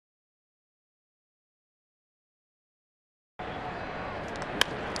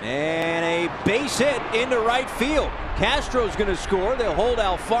And a base hit into right field. Castro's going to score. They'll hold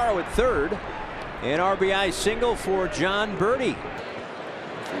Alfaro at third. An RBI single for Jon Berti.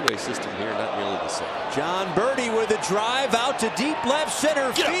 Freeway system here, not nearly the same. Jon Berti with a drive out to deep left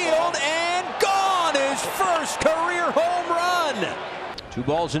center field, and gone! His first career home run. 2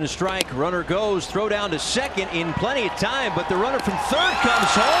 balls and a strike. Runner goes. Throw down to second in plenty of time, but the runner from third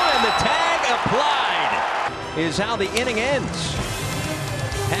comes home, and the tag applied is how the inning ends.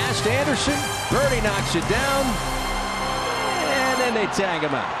 Past Anderson. Berti knocks it down, and then they tag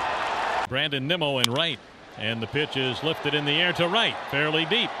him out. Brandon Nimmo in right. And the pitch is lifted in the air to right, fairly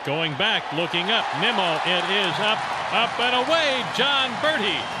deep. Going back, looking up. Nimmo, it is up and away. Jon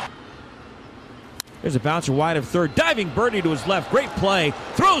Berti. There's a bouncer wide of third. Diving Berti to his left. Great play.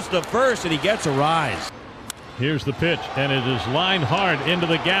 Throws to first, and he gets a rise. Here's the pitch, and it is lined hard into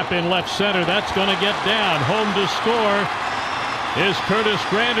the gap in left center. That's going to get down. Home to score is Curtis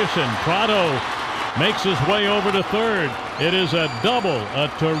Granderson. Prado makes his way over to third. It is a double.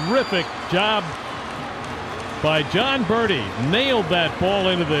 A terrific job by Jon Berti. Nailed that ball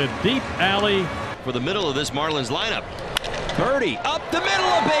into the deep alley. For the middle of this Marlins lineup. Berti up the middle,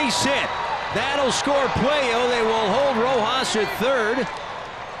 a base hit. That'll score Puello. They will hold Rojas at third.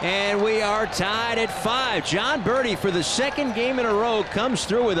 And we are tied at 5. Jon Berti, for the second game in a row, comes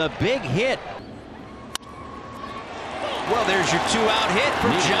through with a big hit. Well, there's your 2-out hit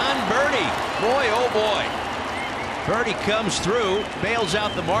for Jon Berti. Boy, oh boy. Berti comes through, bails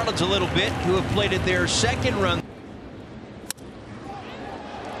out the Marlins a little bit, who have plated their second run.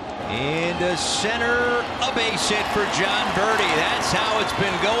 Into center, a base hit for Jon Berti. That's how it's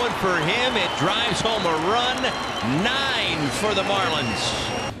been going for him. It drives home a run. 9 for the Marlins.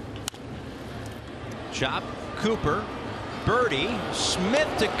 Chop, Cooper, Berti, Smith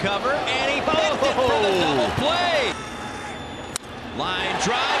to cover, and he picked it for the double play. Line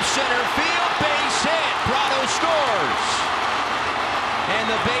drive, center field, base hit. Prado scores. And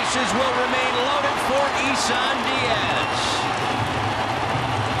the bases will remain loaded for Isan Diaz.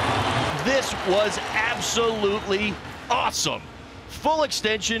 This was absolutely awesome. Full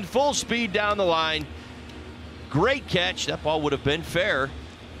extension, full speed down the line. Great catch. That ball would have been fair.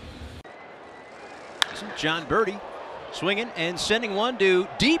 Jon Berti swinging and sending one to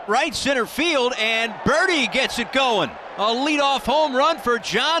deep right center field, and Berti gets it going. A leadoff home run for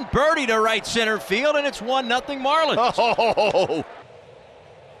Jon Berti to right center field, and it's 1-0 Marlins. Oh.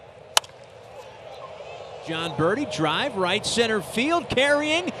 Jon Berti drive right center field,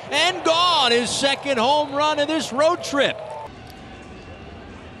 carrying and gone. His second home run of this road trip.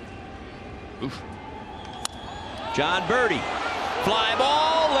 Oof. Jon Berti, fly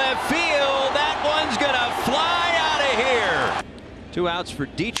ball left field. That one's gonna fly out of here. 2 outs for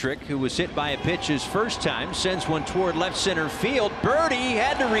Dietrich, who was hit by a pitch his first time. Sends one toward left center field. Berti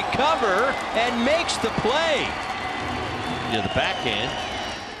had to recover and makes the play. Yeah, the backhand.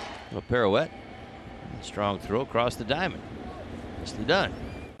 A pirouette. Strong throw across the diamond. Nicely done.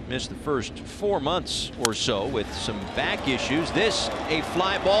 Missed the first 4 months or so with some back issues. This a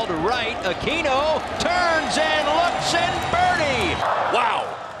fly ball to right. Aquino turns and looks, and Berti.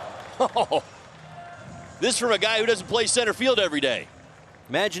 Wow. This from a guy who doesn't play center field every day.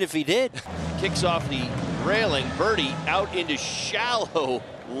 Imagine if he did. Kicks off the railing. Berti out into shallow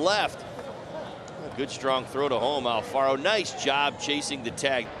left. A good strong throw to home. Alfaro, nice job chasing the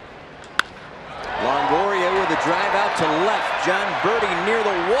tag. Longoria with a drive out to left. Jon Berti near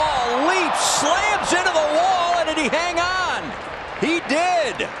the wall, leaps, slams into the wall, and did he hang on? He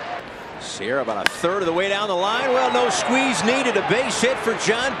did. Sierra about a third of the way down the line. Well, no squeeze needed. A base hit for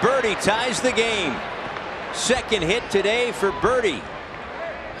Jon Berti ties the game. Second hit today for Berti.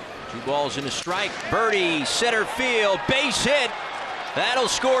 2 balls and a strike. Berti, center field, base hit. That'll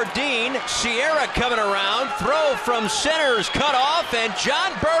score Dean. Sierra coming around. Throw from center is cut off, and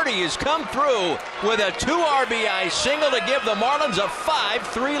Jon Berti has come through with a 2 RBI single to give the Marlins a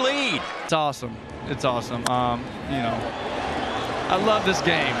 5-3 lead. It's awesome. It's awesome. You know, I love this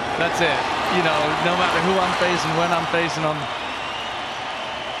game. That's it. You know, no matter who I'm facing, when I'm facing them,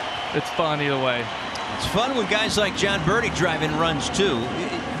 it's fun either way. It's fun when guys like Jon Berti drive in runs too.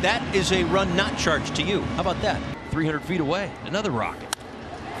 That is a run not charged to you. How about that? 300 feet away, another rocket.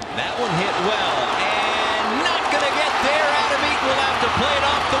 That one hit well, and not going to get there. Adam Eaton will have to play it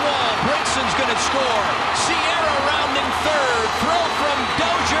off the wall. Brinson's going to score. Sierra rounding third. Throw from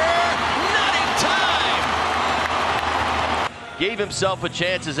Dozier. Not in time. Gave himself a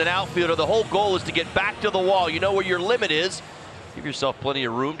chance as an outfielder. The whole goal is to get back to the wall. You know where your limit is. Give yourself plenty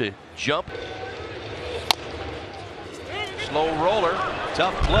of room to jump. Slow roller.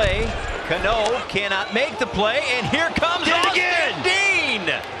 Tough play. Cano cannot make the play, and here comes Austin Dean.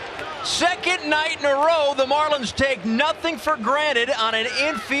 Second night in a row, the Marlins take nothing for granted on an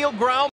infield ground